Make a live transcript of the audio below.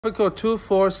Code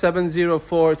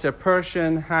 24704. It's a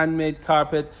Persian handmade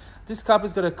carpet. This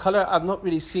carpet's got a color I've not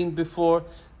really seen before.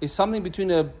 It's something between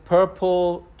a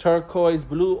purple, turquoise,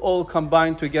 blue, all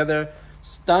combined together.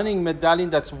 Stunning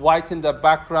medallion that's white in the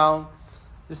background.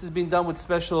 This has been done with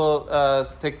special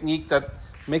technique that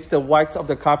makes the whites of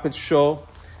the carpet show.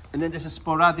 And then there's a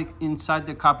sporadic inside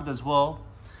the carpet as well.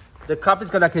 The carpet's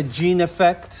got like a jean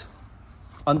effect.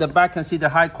 On the back, you can see the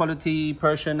high quality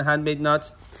Persian handmade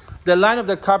nuts. The line of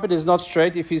the carpet is not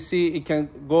straight. If you see, it can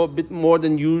go a bit more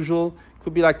than usual.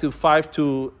 Could be like to 5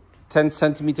 to 10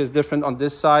 centimeters different on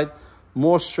this side.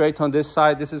 More straight on this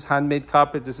side. This is handmade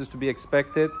carpet. This is to be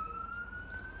expected.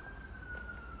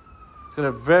 It's got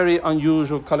a very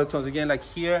unusual color tones. Again, like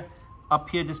here, up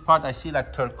here, this part, I see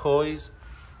like turquoise.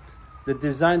 The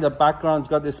design, the background's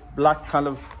got this black kind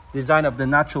of design of the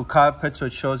natural carpet, so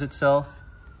it shows itself.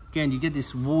 Again, you get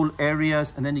these wool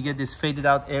areas, and then you get these faded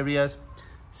out areas.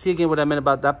 See again what I meant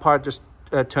about that part just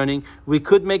turning. We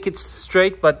could make it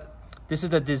straight, but this is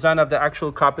the design of the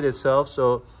actual carpet itself,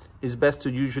 so it's best to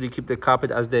usually keep the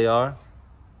carpet as they are.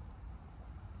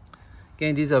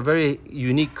 Again, these are very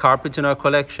unique carpets in our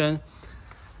collection.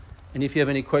 And if you have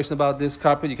any questions about this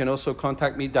carpet, you can also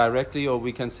contact me directly, or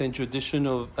we can send you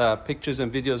additional pictures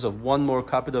and videos of one more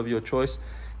carpet of your choice,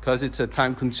 because it's a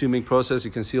time-consuming process.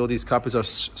 You can see all these carpets are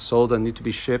sold and need to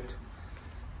be shipped.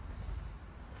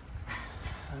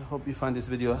 I hope you find this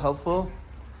video helpful,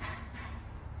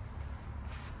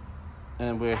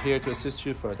 and we're here to assist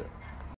you further.